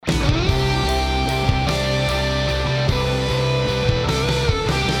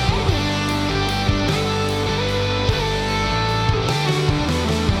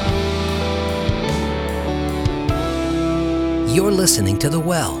You're listening to The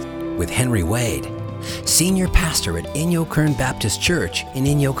Well with Henry Wade, Senior Pastor at Inyo Kern Baptist Church in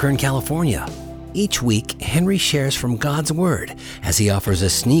Inyo Kern, California. Each week, Henry shares from God's Word as he offers a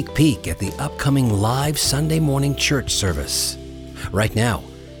sneak peek at the upcoming live Sunday morning church service. Right now,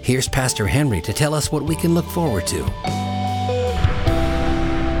 here's Pastor Henry to tell us what we can look forward to.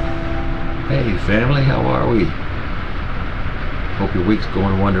 Hey family, how are we? Hope your week's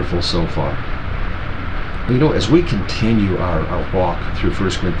going wonderful so far. You know, as we continue our walk through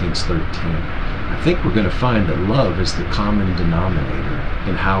 1 Corinthians 13, I think we're going to find that love is the common denominator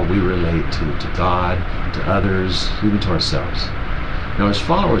in how we relate to God, to others, even to ourselves. Now, as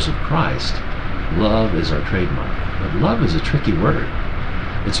followers of Christ, love is our trademark. But love is a tricky word.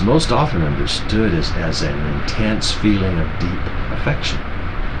 It's most often understood as an intense feeling of deep affection.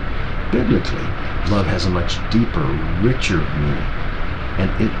 Biblically, love has a much deeper, richer meaning, and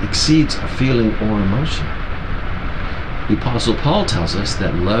it exceeds a feeling or emotion. The Apostle Paul tells us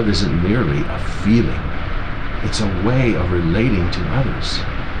that love isn't merely a feeling, it's a way of relating to others.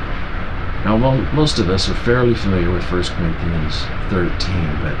 Now, most of us are fairly familiar with 1 Corinthians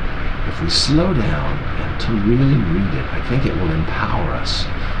 13, but if we slow down and to really read it, I think it will empower us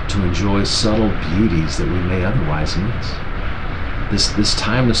to enjoy subtle beauties that we may otherwise miss. This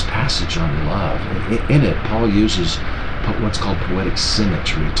timeless passage on love, in it, Paul uses what's called poetic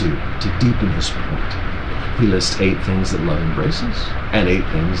symmetry to deepen his point. He lists 8 things that love embraces and 8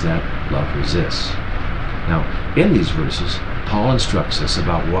 things that love resists. Now, in these verses, Paul instructs us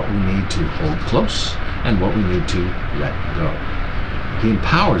about what we need to hold close and what we need to let go. He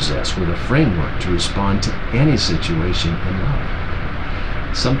empowers us with a framework to respond to any situation in love.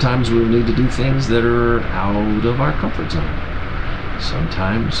 Sometimes we will need to do things that are out of our comfort zone.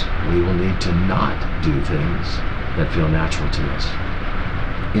 Sometimes we will need to not do things that feel natural to us.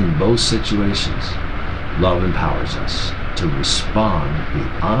 In both situations, love empowers us to respond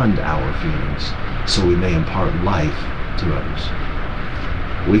beyond our feelings so we may impart life to others.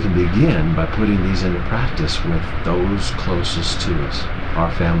 We can begin by putting these into practice with those closest to us,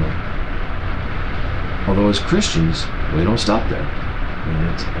 our family. Although as Christians, we don't stop there.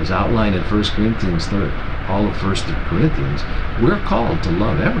 It's, as outlined in 1 Corinthians 3, all of 1 Corinthians, we're called to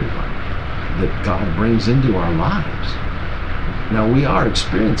love everyone that God brings into our lives. Now, we are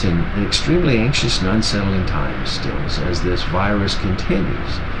experiencing an extremely anxious and unsettling time still as this virus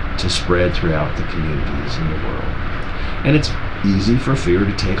continues to spread throughout the communities in the world. And it's easy for fear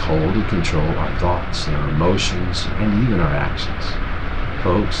to take hold and control our thoughts and our emotions and even our actions.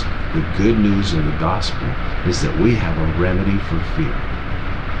 Folks, the good news of the gospel is that we have a remedy for fear: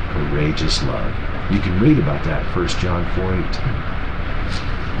 courageous love. You can read about that in 1 John 4:18.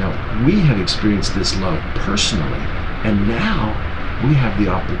 Now, we have experienced this love personally, and now we have the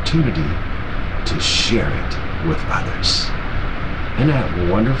opportunity to share it with others. Isn't that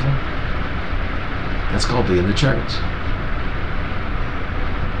wonderful? That's called being the church.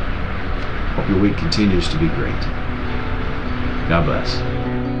 Hope your week continues to be great. God bless.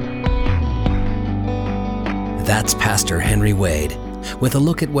 That's Pastor Henry Wade with a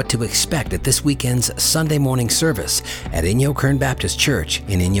look at what to expect at this weekend's Sunday morning service at Inyo Kern Baptist Church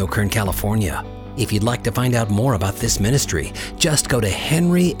in Inyo Kern, California. If you'd like to find out more about this ministry, just go to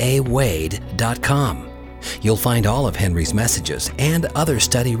henryawade.com. You'll find all of Henry's messages and other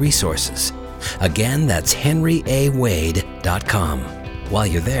study resources. Again, that's henryawade.com. While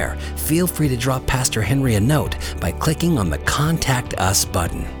you're there, feel free to drop Pastor Henry a note by clicking on the Contact Us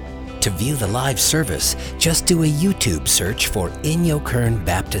button. To view the live service, just do a YouTube search for Inyo Kern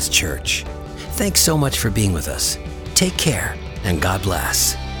Baptist Church. Thanks so much for being with us. Take care, and God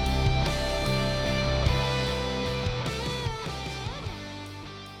bless.